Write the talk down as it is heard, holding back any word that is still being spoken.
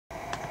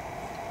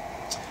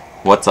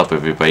What's up,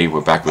 everybody?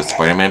 We're back with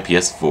Spiderman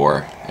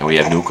PS4, and we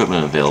have new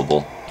equipment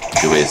available.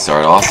 Good way to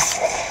start off.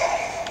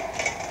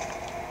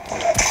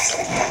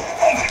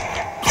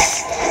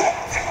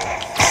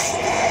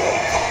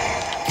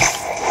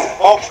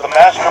 Folks, the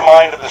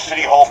mastermind of the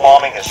City Hall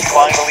bombing has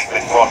finally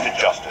been brought to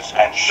justice,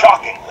 and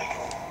shockingly,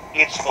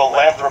 it's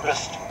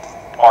philanthropist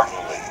Martin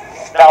Lee.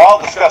 Now,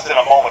 I'll discuss in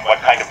a moment what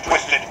kind of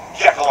twisted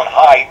Jekyll and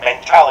Hyde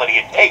mentality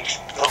it takes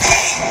to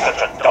lead such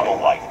a double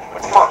life.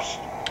 But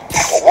first,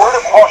 a word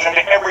of caution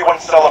to everyone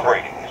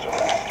celebrating his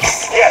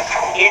arrest. Yes,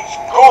 it's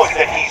good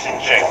that he's in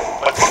jail,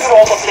 but look at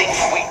all the things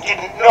we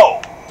didn't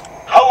know.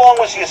 How long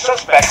was he a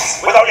suspect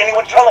without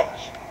anyone telling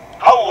us?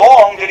 How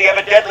long did he have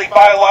a deadly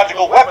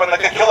biological weapon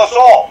that could kill us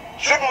all?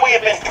 Shouldn't we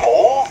have been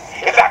told?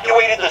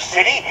 Evacuated the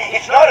city?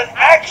 It's not an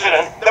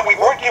accident that we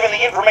weren't given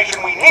the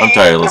information we need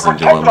to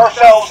protect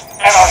ourselves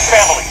and our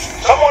families.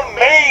 Someone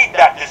made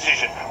that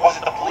decision. Was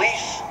it the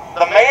police?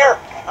 The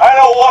mayor? I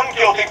know one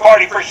guilty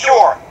party for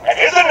sure, and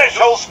his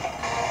initials.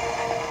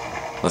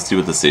 Let's see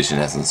what the station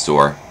has in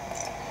store.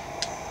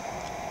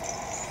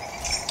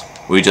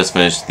 We just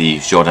finished the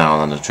showdown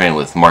on the train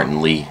with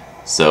Martin Lee,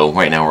 so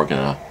right now we're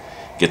gonna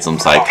get some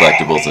side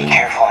collectibles and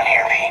careful in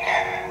here, Pete.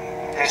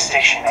 This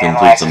station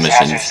complete some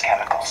missions. Hazardous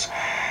chemicals,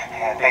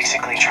 and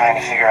basically trying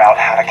to figure out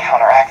how to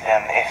counteract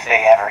them if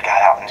they ever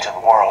got out into the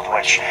world,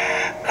 which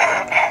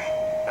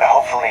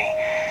hopefully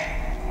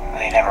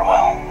they never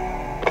will.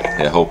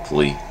 Yeah,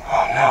 hopefully.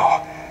 Oh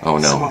no. Oh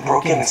no. Someone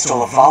broke in and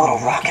stole a volatile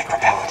rocket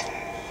propellant.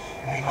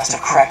 And they must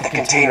have cracked the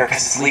container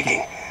because it's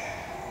leaking.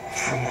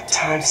 From the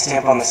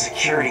timestamp on the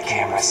security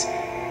cameras,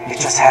 it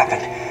just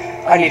happened.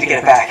 I need to get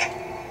it back.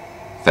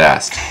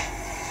 Fast.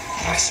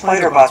 My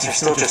spider bots are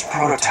still just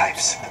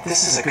prototypes, but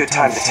this is a good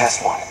time to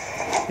test one.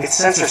 Its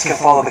sensors can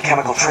follow the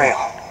chemical trail.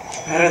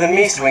 Better than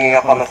me swinging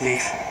up on the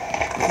thief.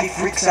 If he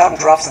freaks out and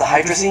drops the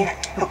hydrazine,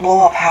 he'll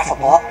blow up half a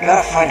block.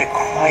 Gotta find a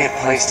quiet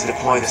place to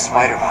deploy the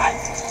spider bot,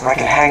 where I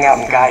can hang out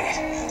and guide it.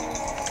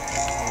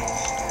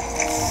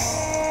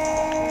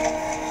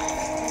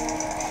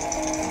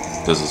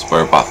 Does the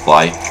spider bot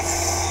fly?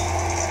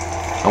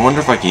 I wonder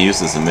if I can use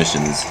this in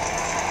missions.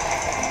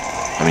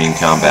 I mean,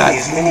 combat.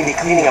 He's mini me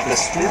cleaning up the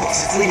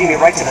spills. It's leading me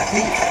right to the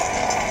thief.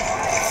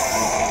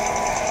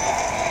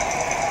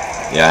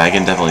 Yeah, I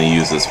can definitely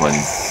use this when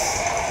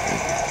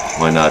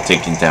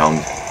taking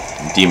down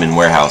demon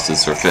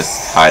warehouses or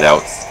fist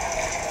hideouts.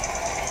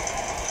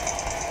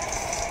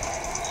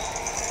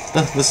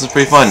 This is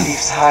pretty fun.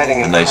 Thief's hiding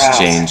in a nice crowds.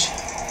 change.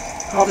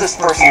 I'll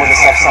disperse him with a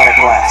subsonic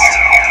blast.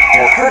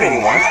 Won't hurt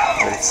anyone,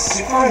 but it's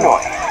super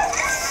annoying.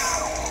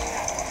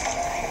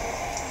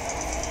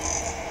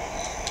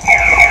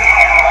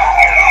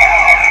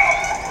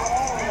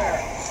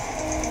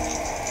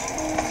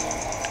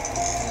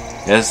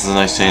 Yeah, this is a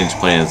nice change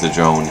playing as a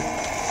drone.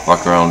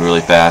 Walk around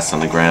really fast on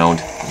the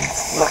ground.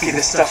 Lucky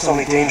this stuff's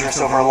only dangerous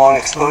over a long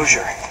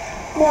exposure.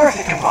 Or if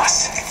it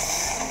combusts.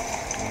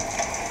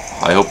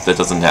 I hope that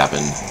doesn't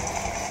happen.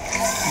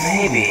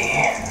 Maybe.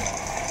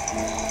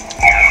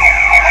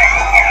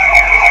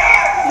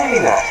 Maybe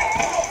not.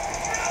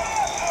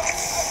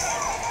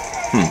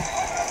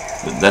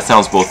 That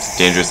sounds both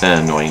dangerous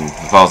and annoying.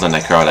 If I was in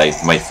that crowd, I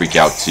might freak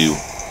out too.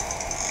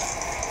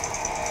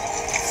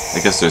 I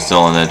guess they're still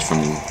on edge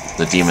from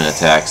the demon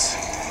attacks.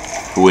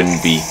 Who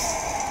wouldn't be?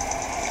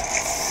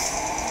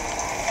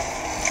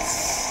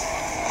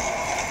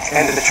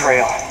 End of the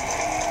trail.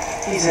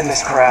 He's in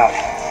this crowd.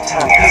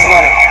 Time. He's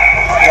running.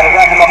 Gotta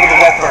wrap him up with a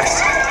web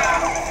burst.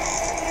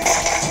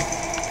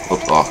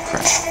 Oh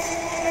crap.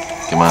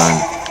 Come on.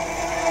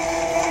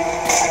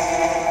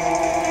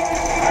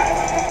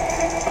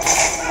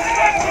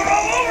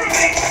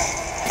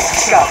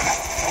 Got him.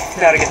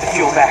 Now to get the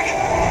fuel back.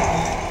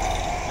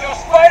 Yo,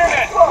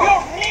 Spider-Man!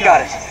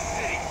 Got it.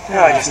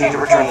 Now I just need to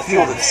return the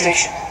fuel to the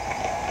station.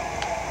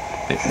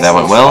 That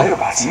went well? Spider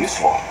bot's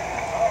useful.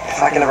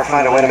 If I can ever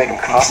find a way to make them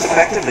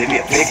cost-effective, they'd be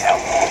a big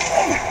help.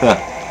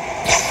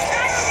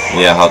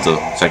 Yeah, I'll have to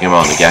check him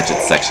out in the gadget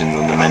sections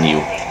in the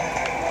menu.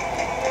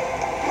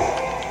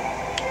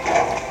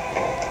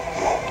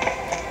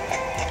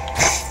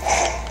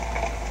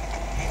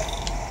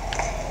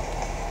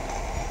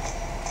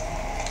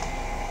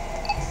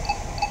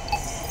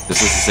 Is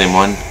this the same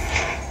one?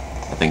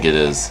 I think it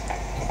is.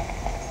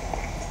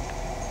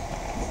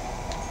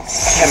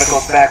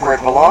 Chemicals back where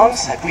it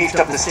belongs. I beefed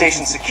up the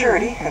station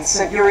security and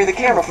sent Yuri the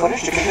camera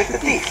footage to convict the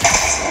thief.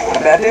 Not a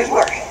bad day's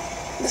work.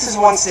 This is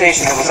one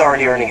station that was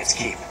already earning its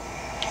keep.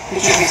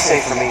 It should be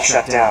safe from being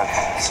shut down,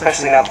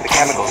 especially now that the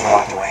chemicals are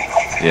locked away.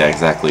 Yeah,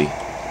 exactly.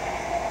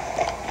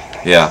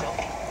 Yeah.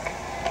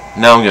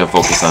 Now I'm going to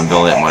focus on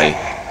building up my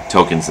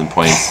tokens and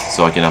points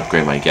so I can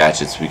upgrade my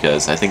gadgets,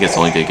 because I think it's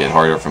only going to get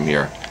harder from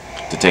here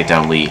to take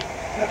down Lee.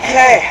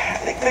 Okay, I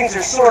think things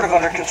are sort of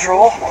under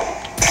control.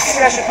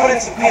 Maybe I should put in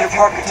some Peter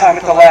Parker time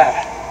at the lab.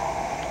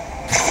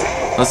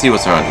 Let's see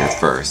what's around here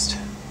first.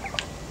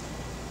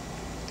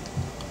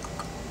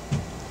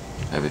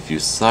 I have a few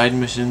side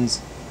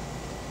missions.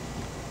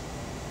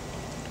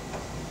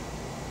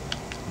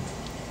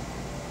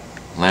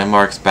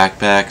 Landmarks,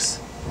 backpacks,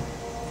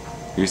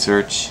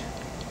 research.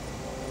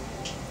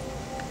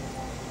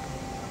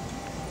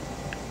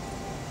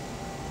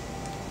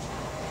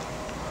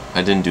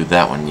 I didn't do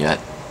that one yet.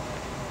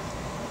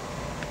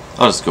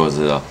 I'll just go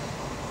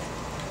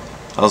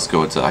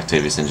to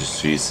Octavius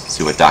Industries,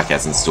 see what Doc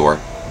has in store.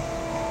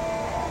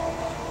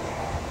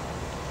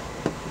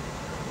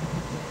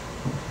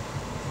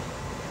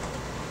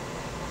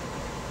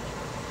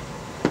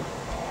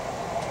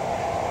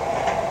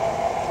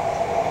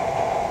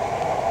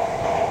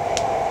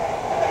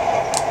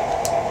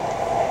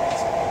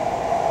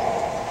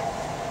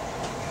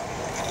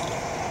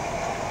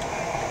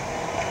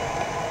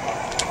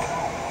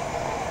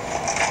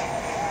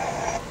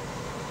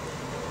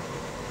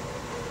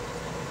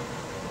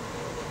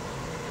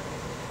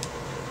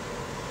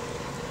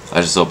 I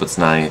just hope it's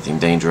not anything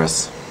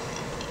dangerous.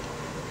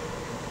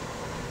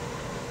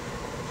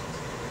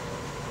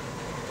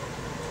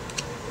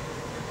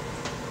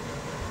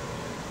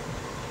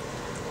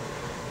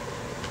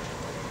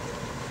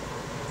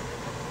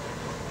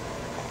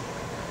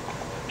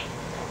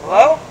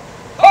 Hello?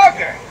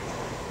 Parker!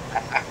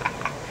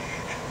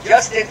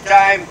 Just in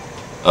time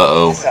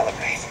Uh-oh. to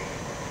celebrate.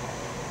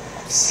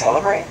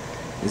 Celebrate?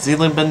 Is he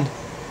limping?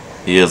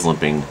 He is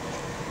limping.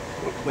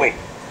 Wait.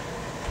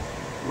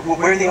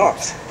 Where are the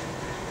arms?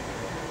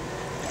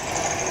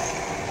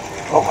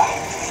 Oh wow.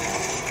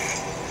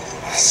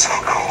 So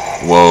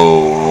cool.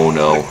 Whoa, oh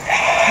no.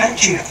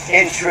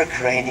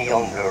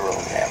 Intracranial neural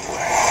network.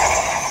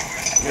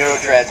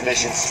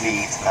 Neurotransmission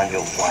speeds under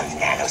 1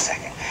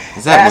 nanosecond.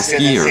 Is that Faster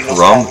whiskey than or signals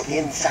rum? travel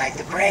inside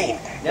the brain.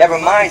 Never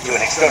mind to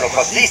an external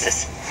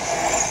prosthesis.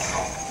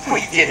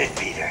 We did it,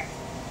 Peter.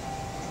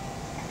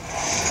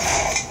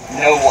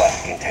 No one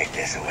can take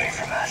this away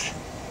from us.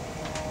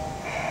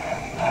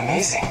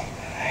 Amazing.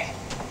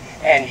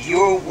 And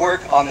your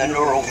work on the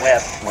neural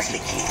web was the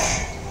key.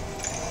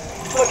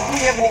 But we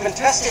haven't even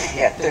tested it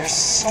yet. There's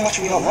so much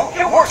we don't know.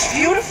 It works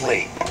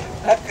beautifully.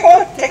 Come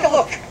on, take a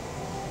look.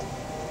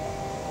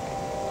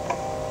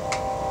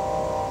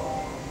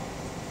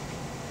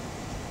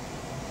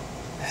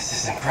 This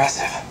is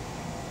impressive.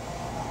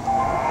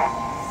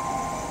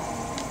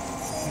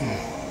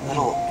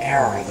 Little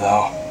error,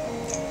 though.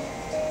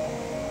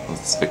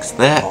 Let's fix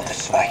that. Voltage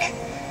spike.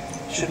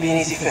 Should be an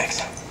easy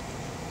fix.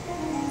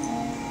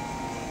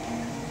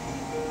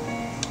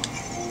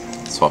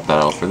 Swap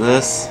that out for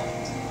this.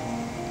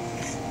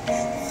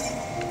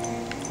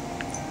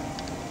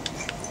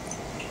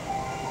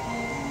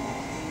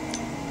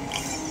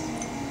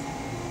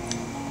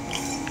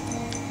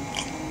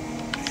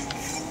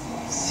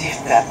 See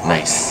if that works.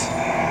 Nice.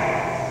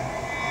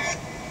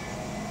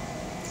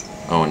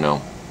 Oh no.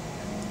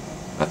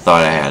 I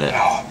thought I had it.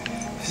 No,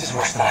 this is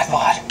worse than I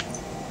thought.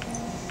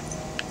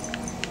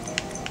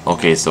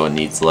 Okay, so it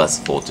needs less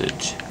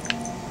voltage.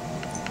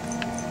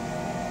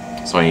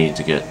 So I need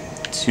to get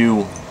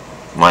 2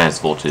 minus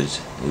voltage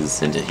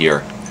is into here.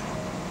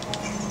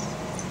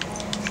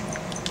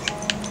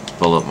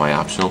 Fill up my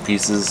optional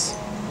pieces.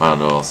 I don't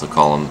know what else to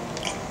call them.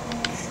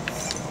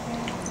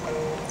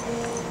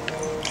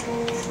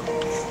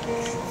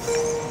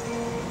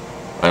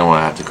 I don't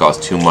want to have to cause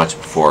too much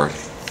before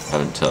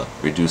having to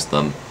reduce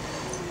them.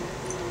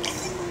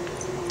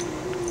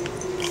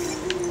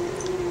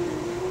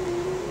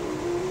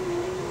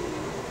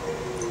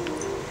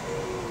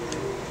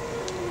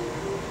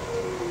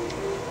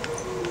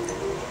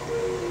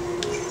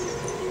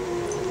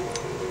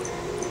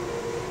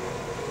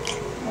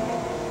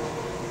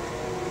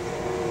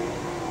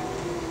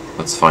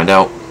 Let's find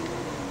out.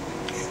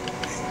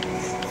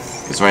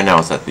 Because right now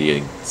it's at the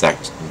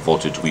exact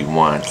voltage we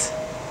want.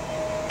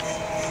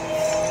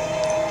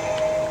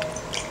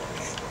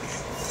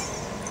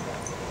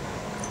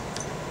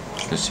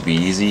 This should be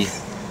easy.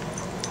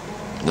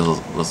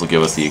 This will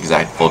give us the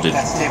exact voltage.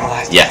 That's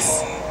stabilized.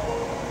 Yes.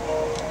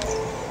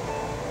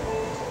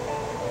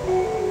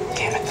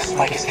 Damn it, the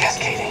spike is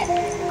cascading.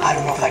 I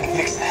don't know if I can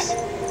fix this.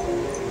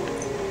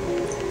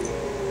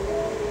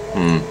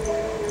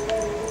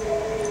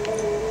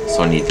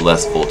 So I need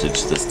less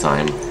voltage this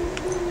time.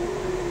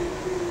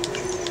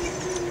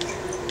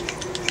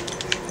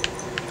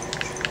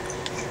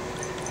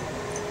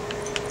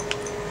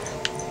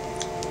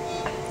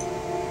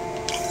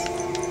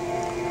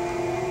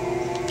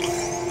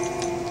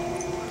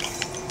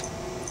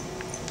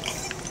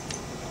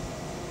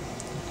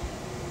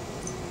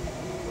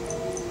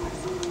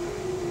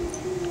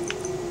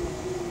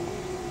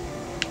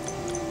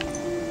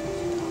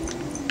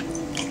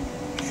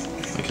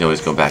 I can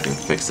always go back and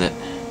fix it,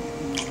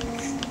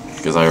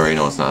 because I already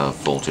know it's not enough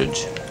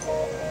voltage.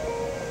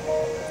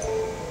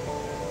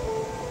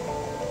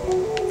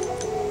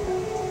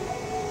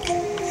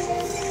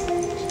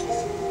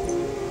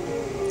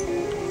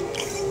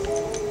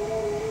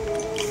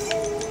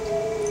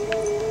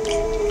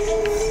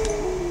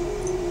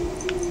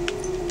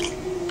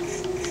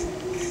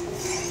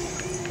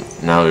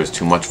 Now there's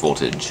too much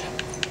voltage.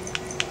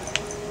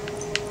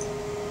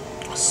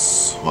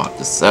 Swap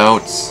this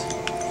out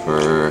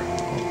for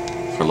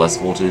less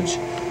voltage.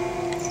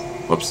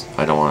 Whoops,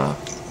 I don't wanna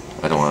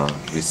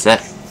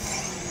reset.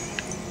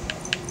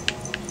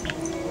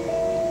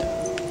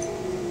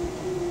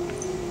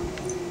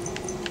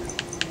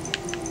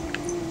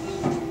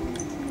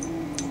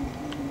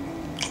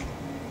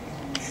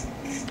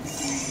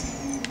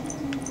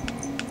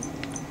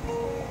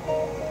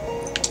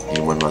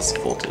 plus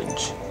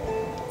voltage.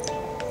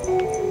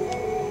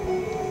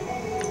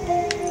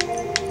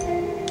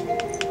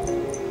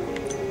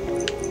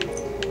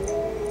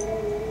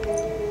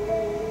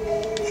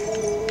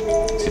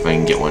 See if I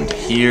can get one to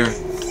here.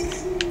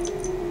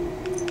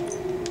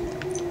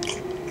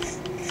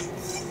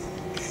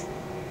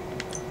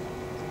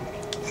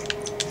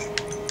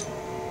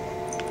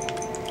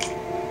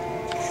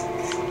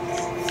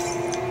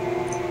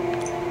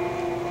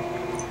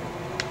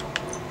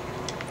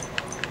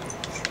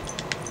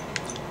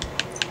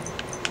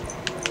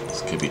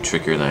 Could be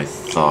trickier than I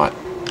thought.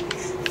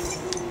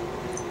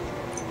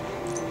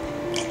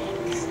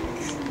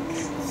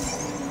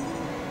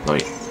 Oh,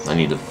 wait, I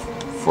need a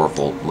 4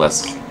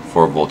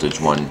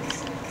 voltage one.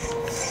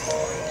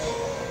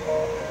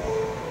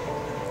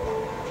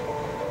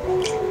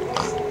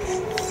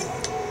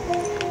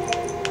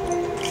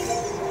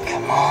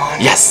 Come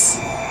on. Yes!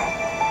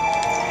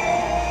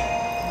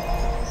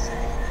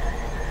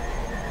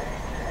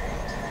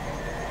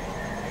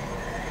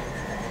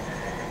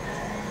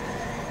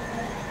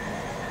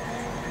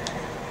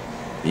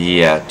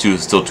 Yeah,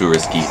 still too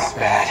risky.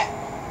 Bad.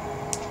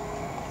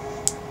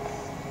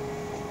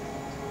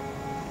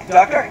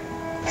 Doctor?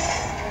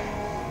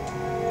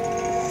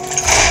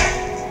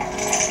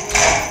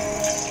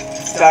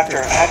 Doctor,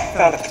 I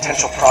found a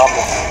potential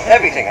problem.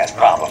 Everything has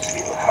problems,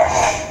 people heart.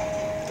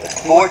 But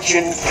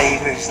fortune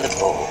favors the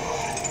bold.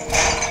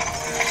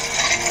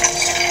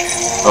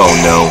 Oh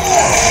no.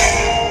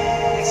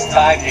 It's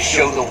time to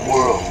show the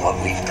world what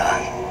we've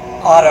done.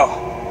 Otto,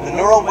 the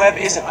neural web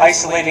isn't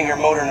isolating your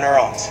motor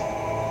neurons.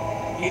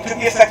 It could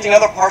be affecting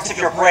other parts of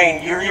your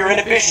brain, your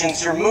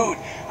inhibitions, your mood.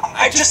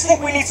 I just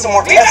think we need some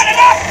more tests. We've had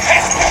enough!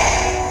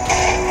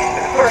 For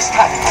the first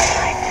time in my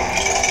life,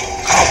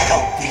 I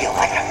don't feel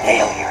like a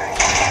failure.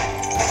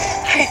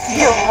 I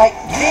feel like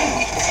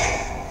me.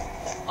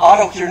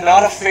 Otto, you're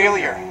not a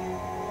failure.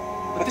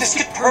 But this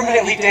could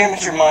permanently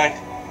damage your mind.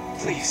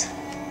 Please.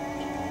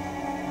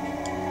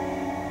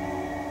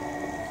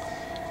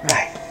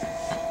 Right.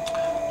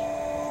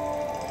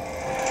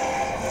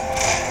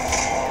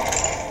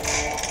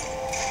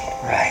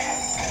 Right.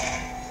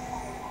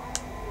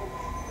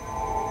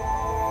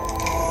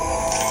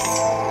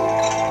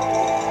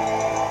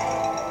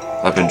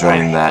 I've been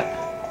trying that.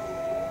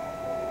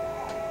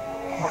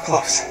 We're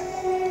close.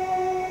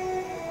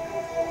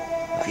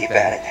 Keep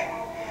at it.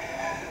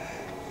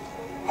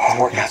 I'll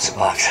work out some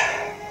bucks.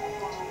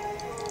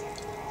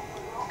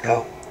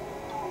 Go.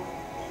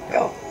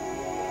 Go.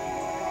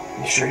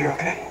 You sure you're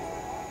okay?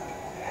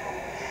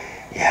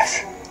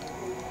 Yes.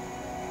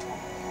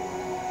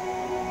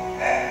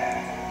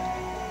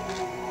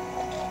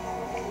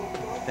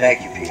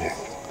 Thank you, Peter.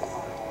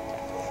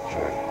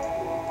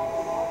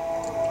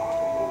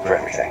 For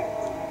everything.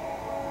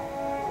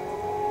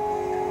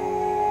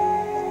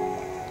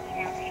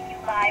 We now take you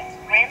live to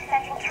Grand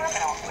Central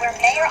Terminal, where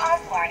Mayor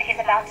Osborne is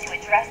about to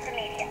address the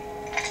media.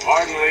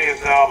 Martin Lee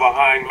is now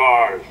behind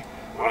bars.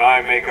 When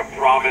I make a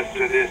promise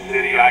to this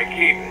city, I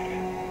keep it.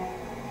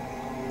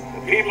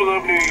 The people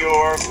of New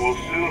York will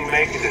soon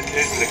make a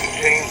decision that can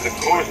change the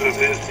course of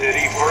this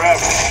city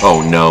forever.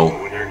 Oh no.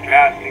 When you're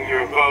casting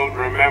your vote,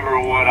 remember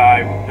what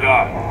I've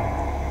done.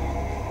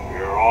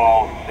 We're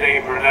all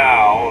safer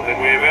now than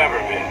we've ever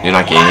been. You're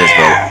not getting his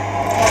vote.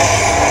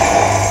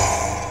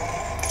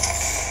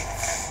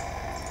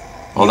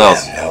 Oh, that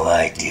was... You have no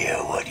idea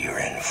what you're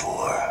in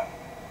for.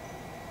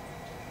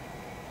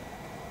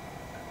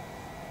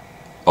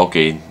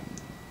 Okay.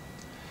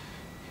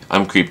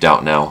 I'm creeped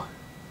out now.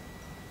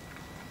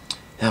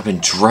 I've been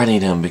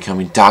dreading him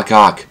becoming Doc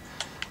Ock.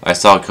 I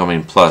saw it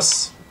coming,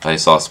 plus I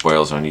saw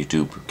spoilers on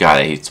YouTube. God,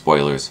 I hate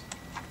spoilers.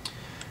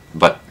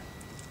 But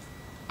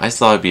I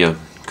thought it'd be a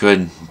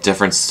good,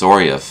 different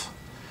story if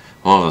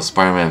one of the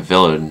Spider-Man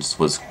villains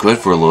was good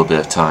for a little bit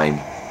of time.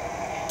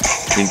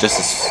 I mean, just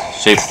to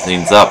shape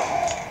things up.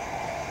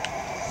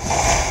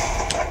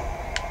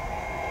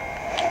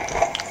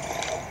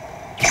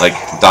 Like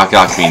Doc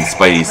Ock being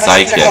Spidey's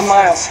Check on sidekick.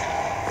 Miles.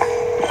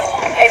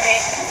 Hey,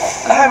 Pete.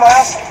 Hi,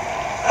 Miles.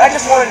 I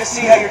just wanted to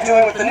see how you're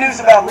doing with the news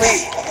about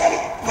Lee.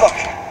 Look,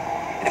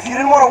 if you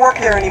didn't want to work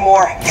there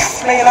anymore,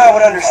 May and I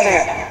would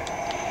understand.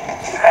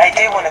 I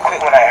did want to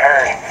quit when I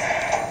heard.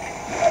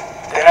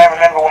 Then I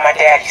remember what my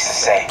dad used to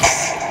say.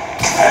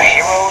 A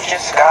hero is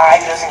just a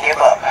guy who doesn't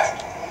give up.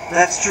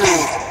 That's true,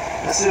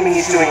 assuming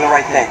he's doing the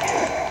right thing.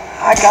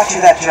 I got you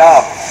that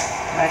job.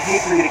 I'd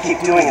hate for you to keep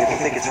doing it if you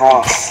think it's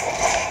wrong.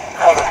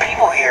 Oh, the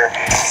people here.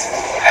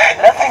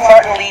 Nothing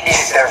Martin Lee did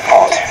is their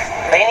fault.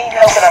 They need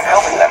help and I'm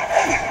helping them.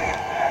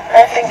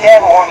 I think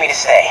Dad would want me to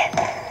stay.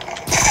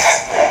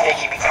 I think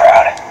he'd be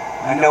proud.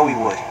 I know he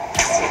would.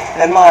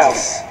 And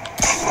Miles,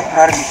 I'm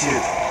proud of you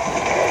too.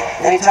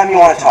 Anytime you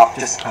want to talk,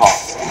 just call.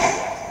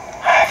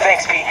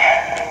 Thanks, Pete.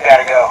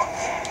 Gotta go.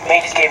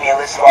 May just gave me a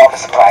list of all the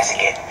supplies to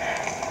get.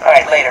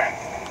 Alright, later.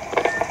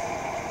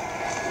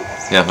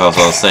 Yeah, that's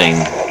what I was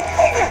saying.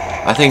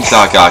 I think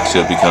Doc Ock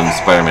should become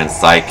Spider-Man's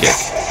sidekick.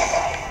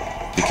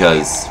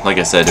 Because, like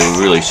I said, it would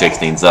really shake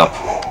things up.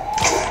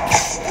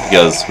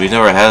 Because we've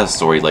never had a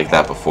story like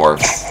that before.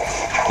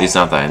 At least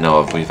not that I know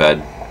of. We've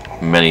had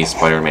many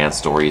Spider-Man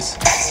stories.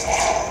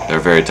 They're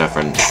very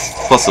different.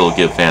 Plus, it'll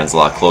give fans a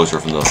lot closer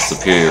from the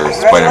superior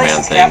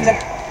Spider-Man thing. Captain.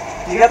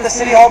 You got the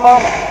City Hall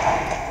bomb?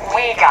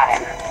 We got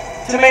it.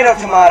 Tomato,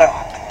 tomato.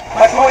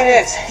 My point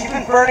is, you've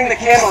been burning the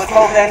candle at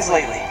both ends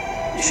lately.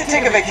 You should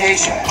take a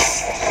vacation.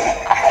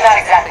 Not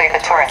exactly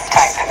the tourist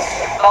type.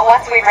 But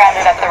once we've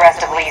rounded up the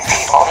rest of Lee's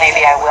people,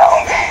 maybe I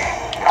will.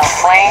 No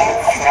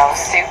planes, no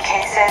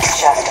suitcases,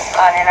 just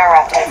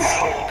uninterrupted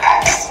sleep.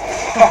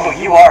 Oh,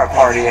 you are a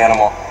party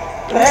animal.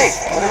 But hey,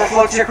 whatever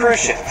floats your cruise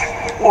ship.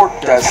 Or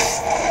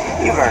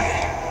doesn't. You've earned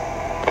it.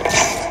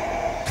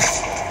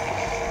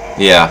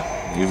 Yeah,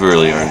 you've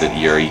really earned it,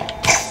 Yuri.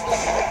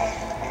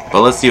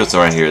 But let's see what's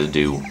around here to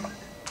do.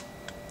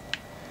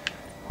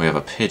 We have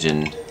a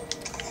pigeon.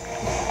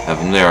 And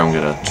from there, I'm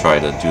gonna try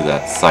to do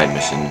that side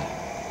mission.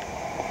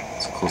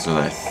 It's closer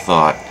than I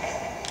thought.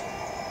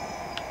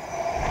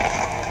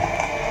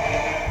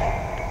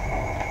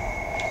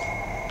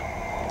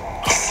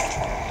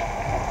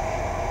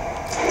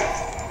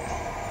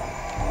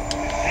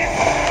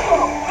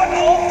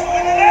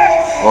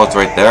 Oh, it's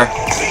right there?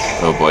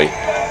 Oh boy.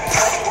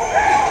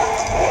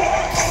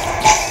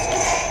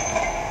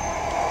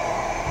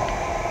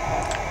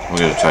 We're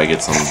gonna try to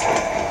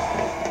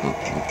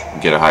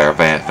get a higher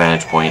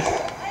vantage point.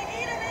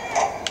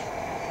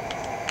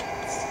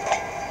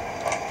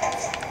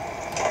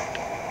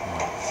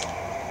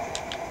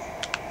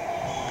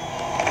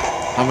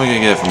 How am I gonna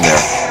get it from there?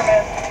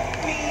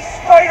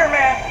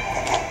 Spider-Man!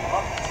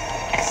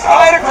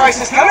 Spider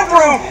crisis coming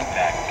through!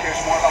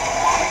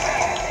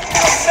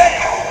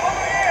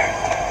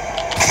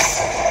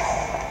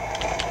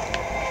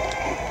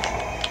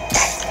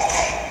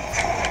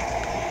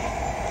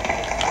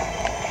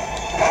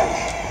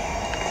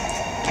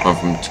 I'm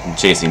from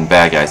chasing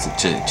bad guys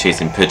to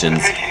chasing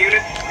pigeons.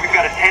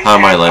 How How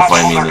might life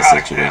find me in this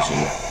situation?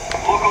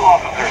 Local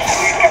officers,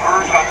 please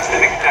converge on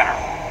Civic Center.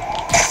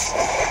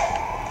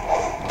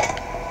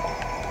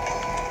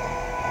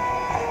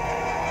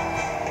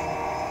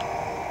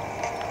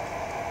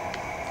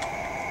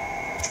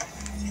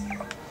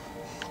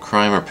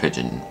 Crime or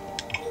pigeon?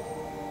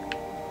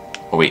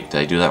 Oh wait,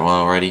 did I do that one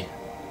already?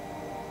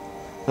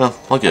 Well,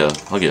 I'll get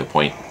a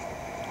point.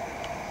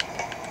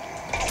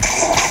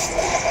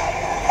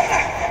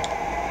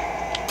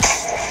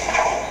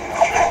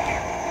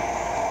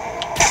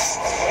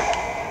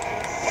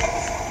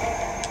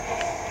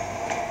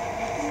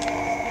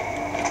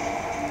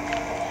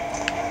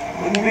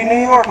 Wouldn't be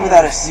New York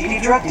without a seedy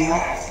drug deal.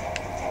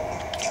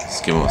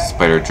 Let's give him a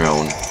spider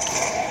drone.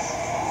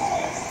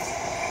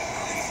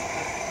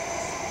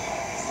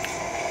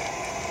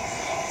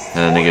 And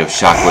then they give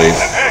shockwaves.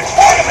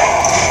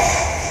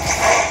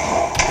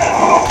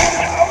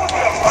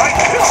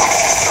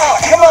 Oh,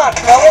 come on,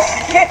 fellas!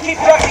 You can't keep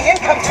ducking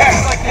income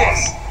tax like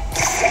this!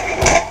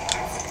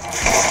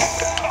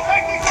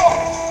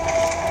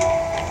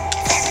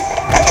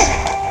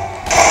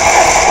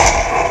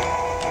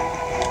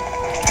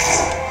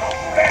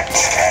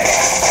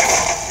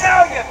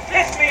 Now you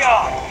piss me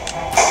off!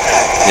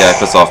 Yeah, I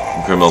piss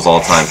off criminals all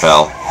the time,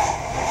 pal.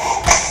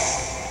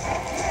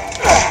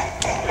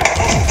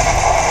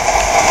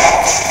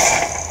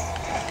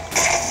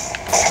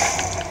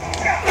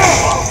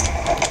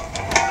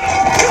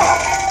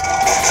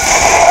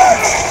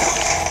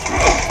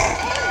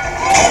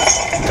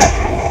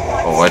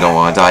 I don't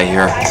want to die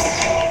here.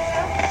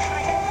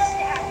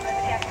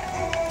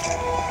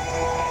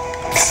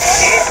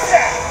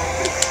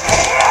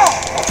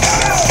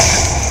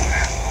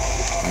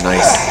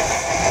 Nice.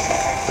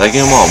 Did I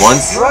get them all at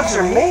once? Drugs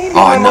are maybe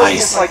Oh, my most nice.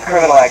 disliked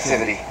criminal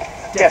activity.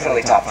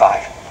 Definitely top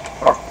 5.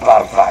 Or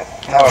bottom 5.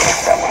 However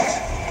that works.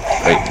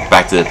 Right,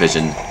 back to the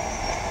pigeon.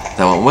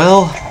 That went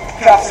well.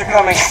 Cops are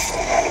coming.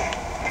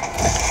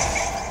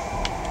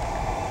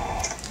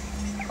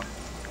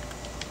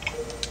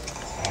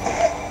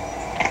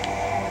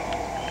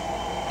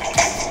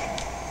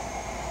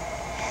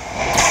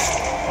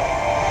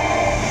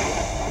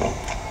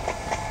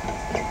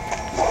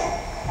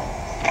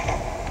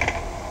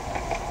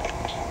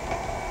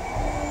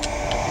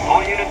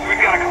 All units, we've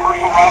got a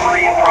commercial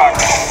robbery in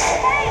progress.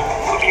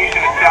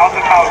 Location is south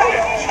of Houston.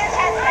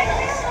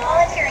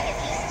 Volunteering in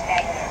East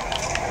Bay.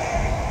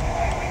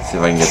 See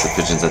if I can get the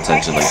pigeon's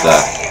attention like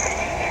that.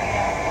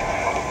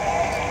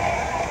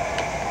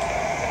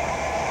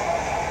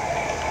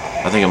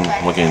 I think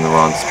I'm looking in the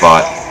wrong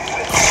spot.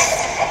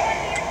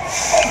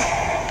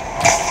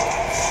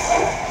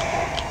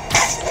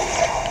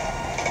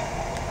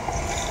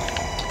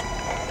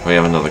 We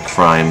have another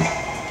crime.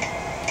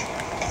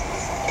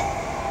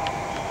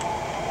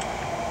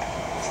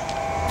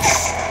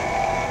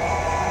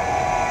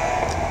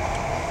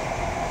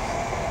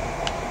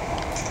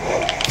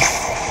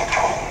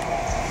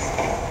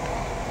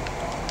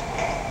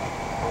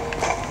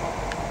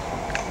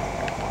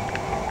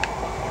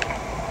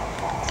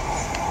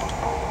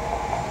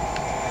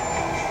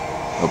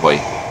 Oh boy.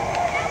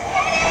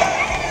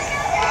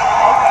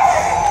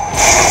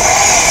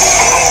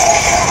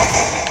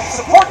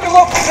 Support your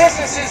local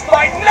businesses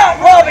by not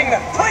robbing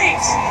them,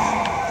 please!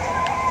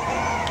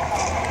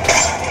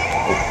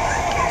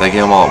 Did I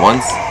get them all at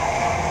once?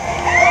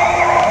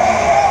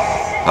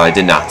 I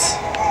did not.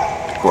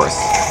 Of course.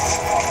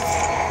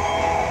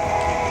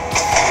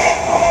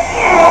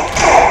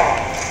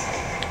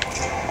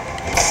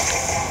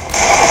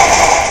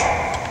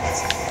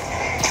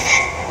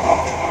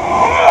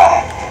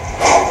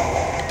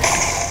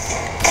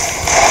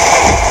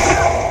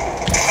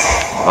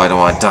 Oh, I don't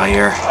want to die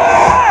here.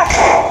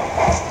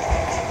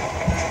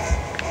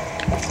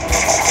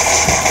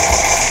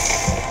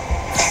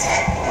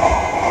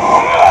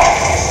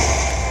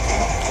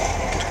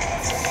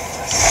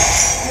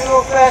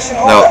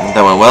 No,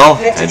 that went well.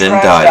 I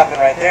didn't die.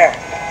 Right there.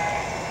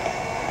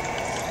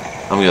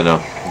 I'm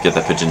gonna get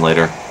that pigeon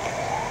later.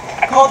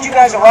 I called you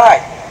guys a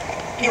ride.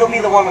 He'll be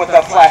the one with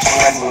the flashing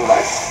red blue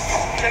lights.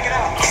 Check it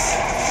out.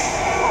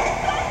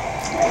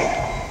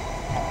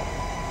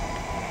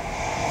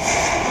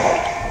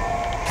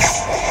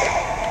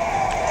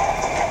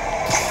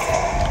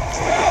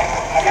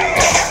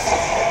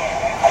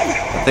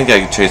 I think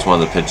I could chase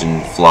one of the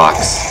pigeon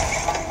flocks.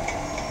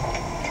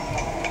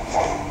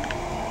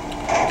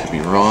 Could be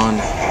wrong.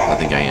 I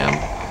think I am.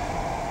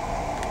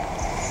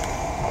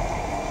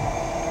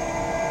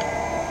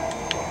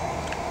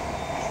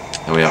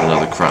 And we have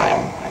another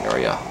crime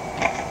area.